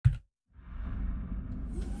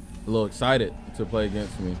a little excited to play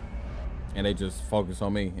against me, and they just focus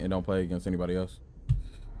on me and don't play against anybody else.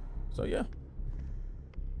 So yeah.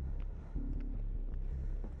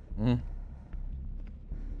 I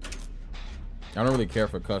don't really care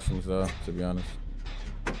for customs though, to be honest.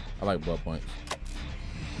 I like blood points.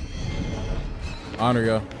 Honor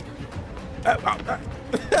yo.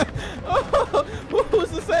 Oh,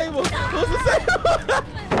 who's the same one? Who's the same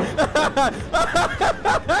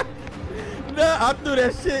one? No, I threw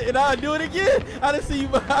that shit and I'll do it again. I didn't see you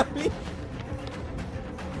behind me.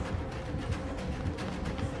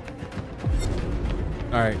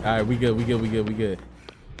 All right, we good.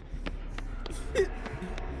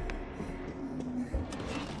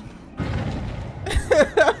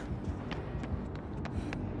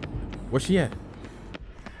 Where's she at?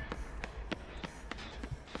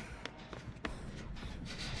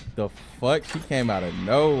 The fuck? She came out of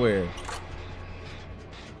nowhere.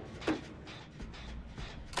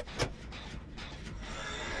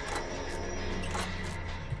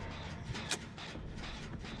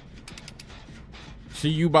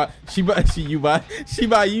 She by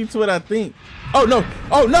you to what I think. Oh no!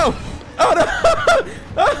 Oh no! Oh no!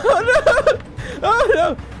 Oh no! Oh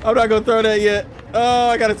no! I'm not gonna throw that yet. Oh,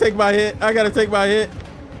 I gotta take my hit. Oh, I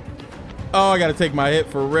gotta take my hit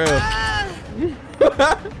for real.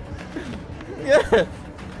 Yeah.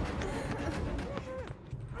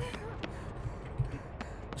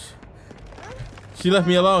 She left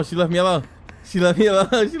me alone.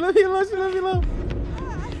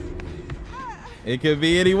 It could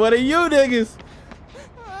be any one of you niggas.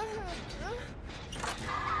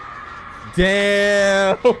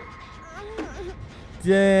 Damn.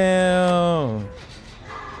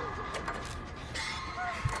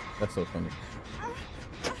 That's so funny.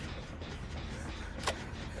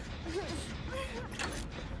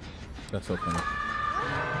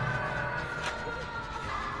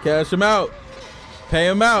 Cash him out. Pay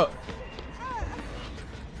him out.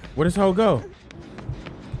 Where does hoe go?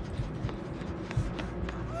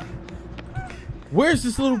 Where's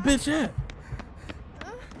this little bitch at?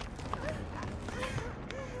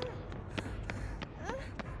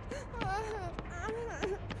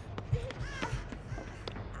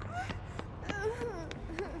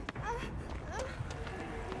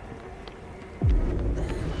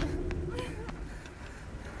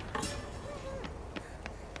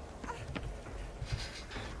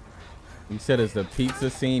 You said it's the pizza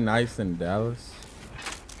scene nice in Dallas?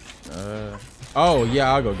 Oh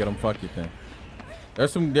yeah, I'll go get them. Fuck you then.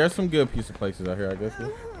 There's some good pizza places out here, I guess. Yeah.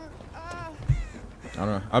 I don't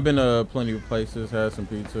know. I've been to plenty of places, had some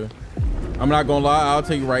pizza. I'm not gonna lie, I'll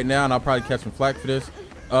tell you right now, and I'll probably catch some flack for this.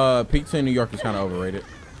 Pizza in New York is kind of overrated.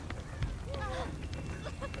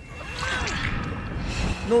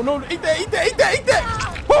 No, eat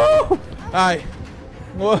that! Woo! All right.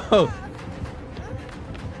 Whoa.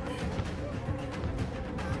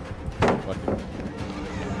 Fuck it.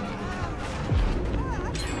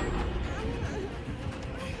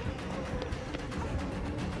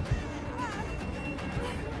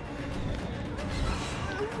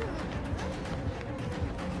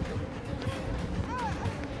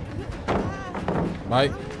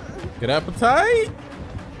 Mike, good appetite.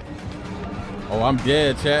 Oh, I'm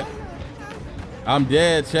dead, chat.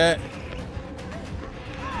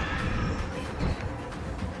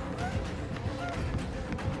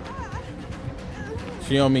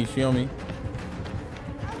 She on me.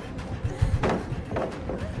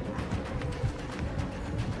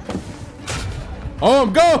 Oh,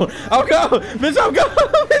 I'm gone. Bitch,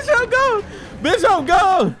 I'm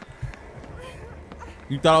gone.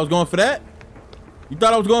 You thought I was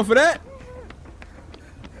going for that?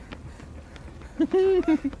 There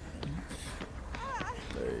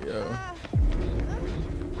you go.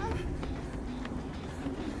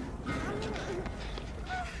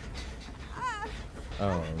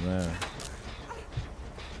 Oh man.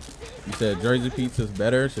 You said Jersey pizza's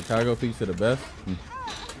better, Chicago pizza the best?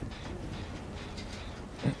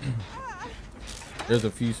 There's a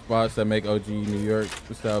few spots that make OG New York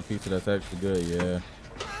style pizza that's actually good,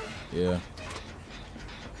 yeah.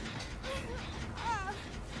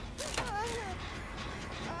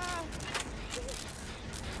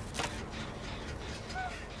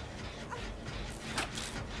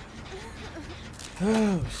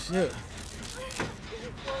 Oh shit.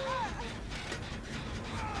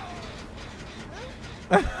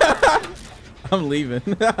 I'm leaving.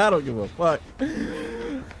 I don't give a fuck.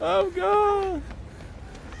 I'm gone.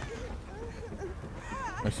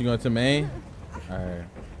 Is she going to Maine? Alright.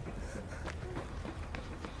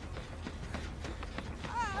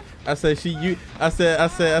 I said she you I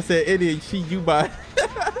said Indian, she you by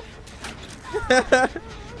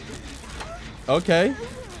Okay.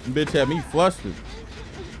 Bitch had me flustered.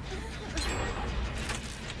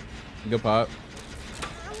 Good pop.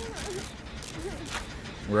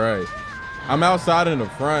 Right. I'm outside in the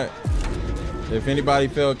front. If anybody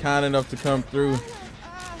felt kind enough to come through.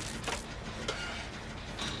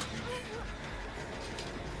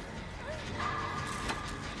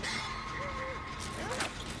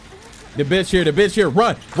 The bitch here,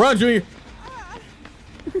 run, Junior.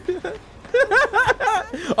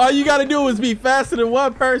 All you gotta do is be faster than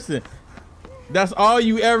one person. That's all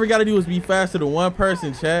you ever gotta do is be faster than one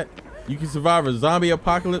person, chat. You can survive a zombie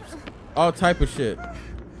apocalypse, all type of shit.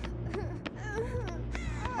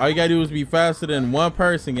 All you gotta do is be faster than one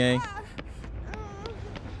person, gang.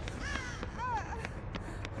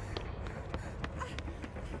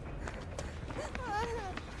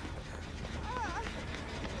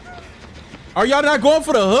 Are y'all not going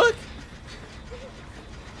for the hook?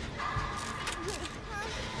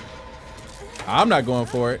 I'm not going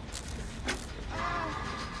for it.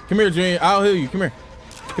 Come here, Junior. I'll heal you. Come here.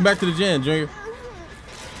 Come back to the gen, Junior.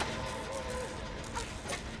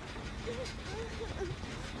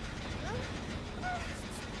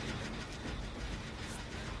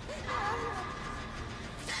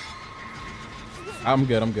 I'm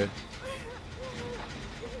good. I'm good.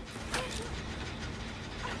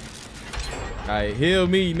 All right, heal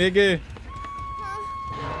me, nigga.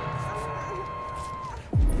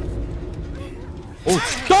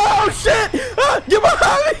 Oh shit! Ah, get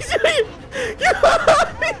behind me, Junior! Get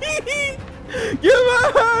behind me! Get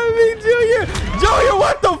behind me, Junior! Junior,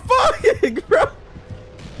 what the fuck, bro?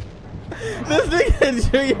 This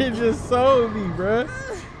nigga Junior just sold me, bro.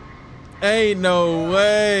 Ain't no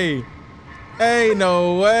way. Ain't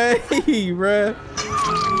no way, bro.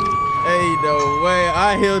 Ain't no way.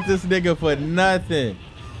 I healed this nigga for nothing.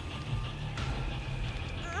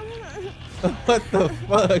 What the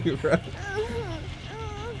fuck, bro?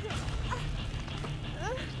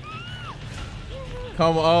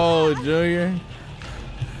 Come on, Junior.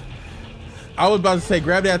 I was about to say,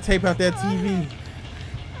 grab that tape out that TV.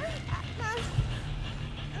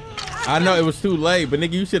 I know it was too late, but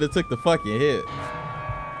nigga, you should have took the fucking hit.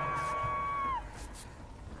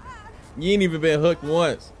 You ain't even been hooked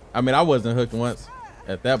once. I mean, I wasn't hooked once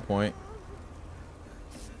at that point.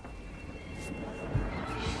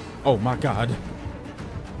 Oh my God.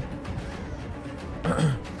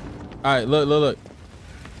 All right, look.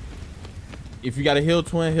 If you got a heal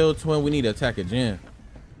twin, we need to attack a gen.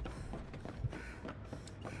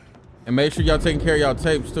 And make sure y'all taking care of y'all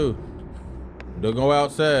tapes too. Don't go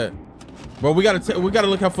outside. Bro, we gotta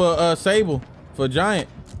look out for Sable, for Giant.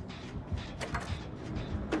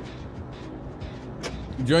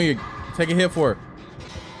 Junior, take a hit for her.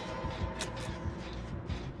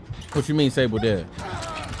 What you mean Sable dead?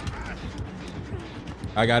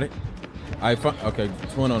 I got it. Okay,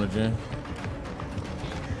 twin on the gen.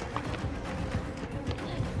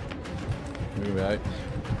 Right.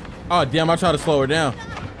 Oh damn, I tried to slow her down.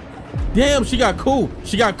 Damn, she got cool.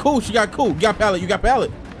 You got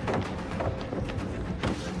pallet.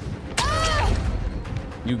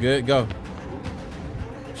 You good? Go.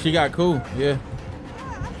 She got cool, yeah.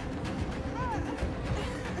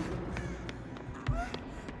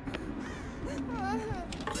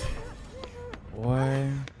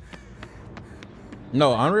 What?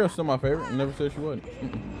 No, Unreal's still my favorite. I never said she wasn't.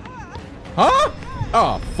 Huh?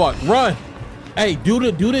 Oh fuck, run. Hey, do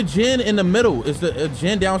the gen in the middle. It's the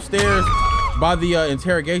gen downstairs by the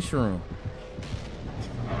interrogation room.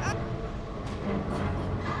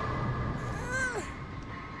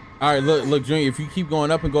 All right, look, Junior. If you keep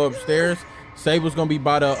going up and go upstairs, Sable's gonna be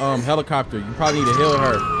by the helicopter. You probably need to heal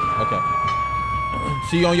her. Okay.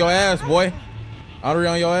 She on your ass, boy. Andre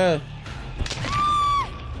on your ass.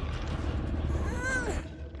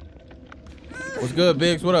 What's good,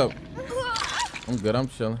 Biggs? What up? I'm good. I'm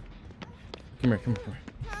chilling. Come here.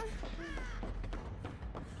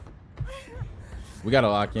 We gotta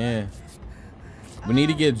lock in. We need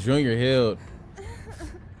to get Junior healed.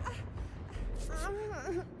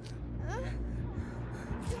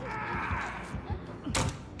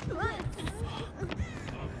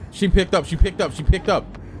 She picked up.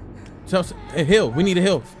 Tell us, hey, heal. We need a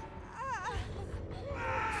heal.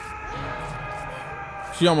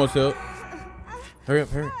 She almost healed. Hurry up.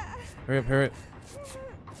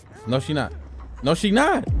 No, she not.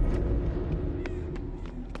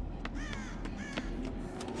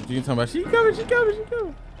 What you talking about? She coming.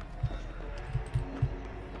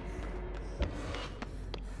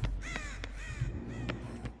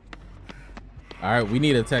 All right, we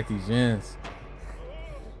need to attack these gens.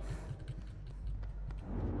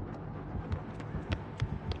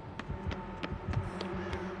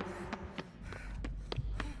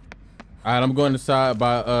 All right, I'm going inside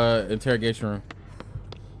by interrogation room.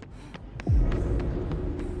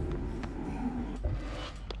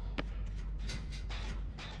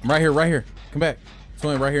 I'm right here, right here. Come back.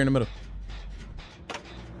 Swing right here in the middle.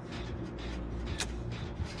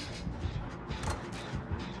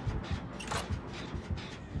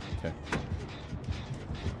 Okay.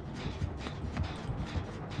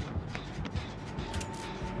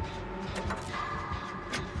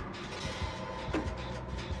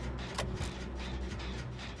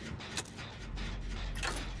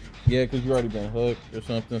 Yeah, because you already been hooked or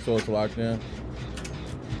something, so it's locked in.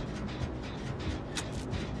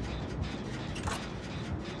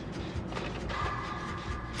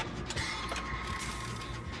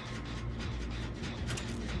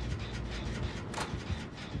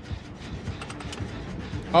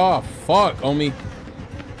 Oh, fuck on me.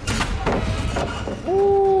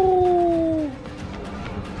 Ooh.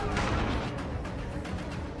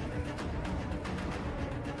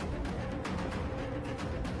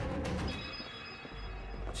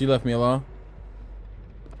 She left me alone.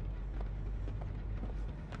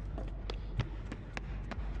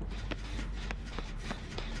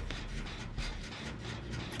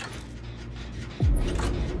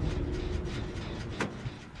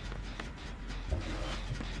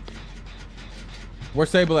 Where's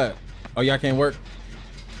Sable at? Oh, y'all can't work?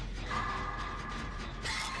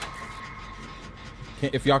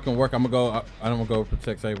 If y'all can work, I'm gonna go. I'm gonna go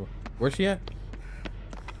protect Sable. Where's she at?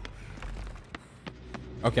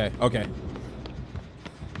 Okay, okay.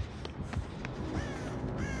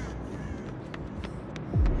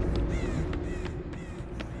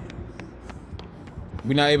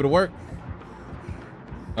 We not able to work?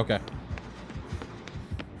 Okay.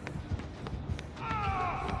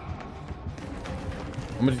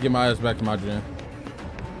 I'm gonna just get my ass back to my gym.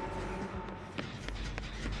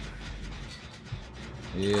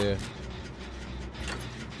 Yeah.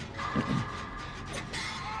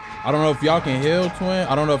 I don't know if y'all can heal, twin.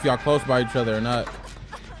 I don't know if y'all close by each other or not.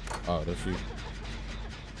 Oh, that's you.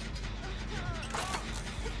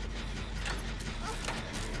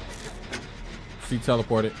 She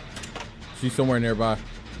teleported. She's somewhere nearby.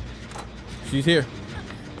 She's here.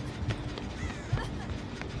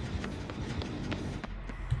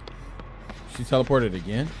 She teleported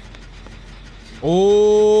again.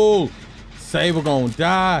 Oh, Sable gonna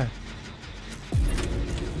die.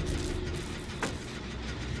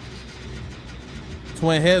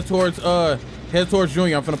 Twin, head towards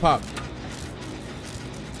Junior. I'm finna pop.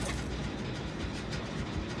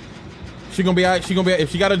 She gonna be alright. She gonna be, if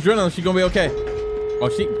she got adrenaline, she gonna be okay. Oh,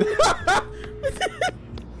 she.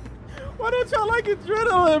 Why don't y'all like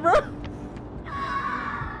adrenaline, bro?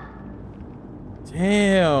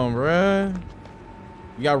 Damn, bro.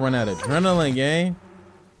 You gotta run out of adrenaline, gang.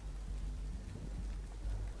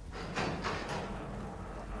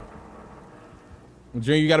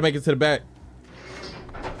 Junior, you gotta make it to the back.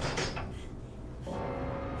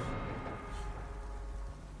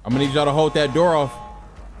 I'm gonna need y'all to hold that door off.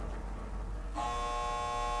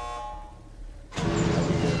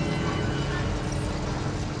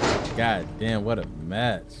 God damn, what a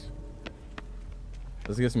match.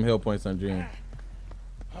 Let's get some heal points on Junior.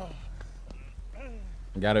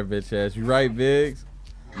 Got her bitch ass. You right, Biggs.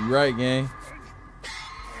 You right, gang.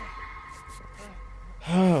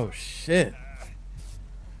 Oh, shit.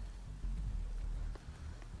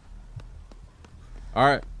 All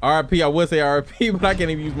right, RIP. I would say RIP, but I can't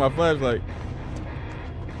even use my flashlight.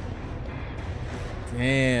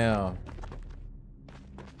 Damn.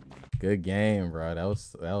 Good game, bro. That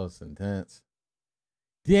was intense.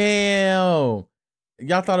 Damn.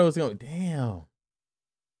 Y'all thought it was going. Damn.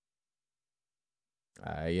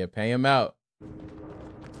 Yeah, pay him out.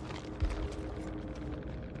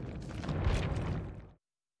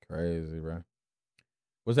 Crazy, bro.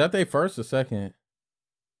 Was that their first or second?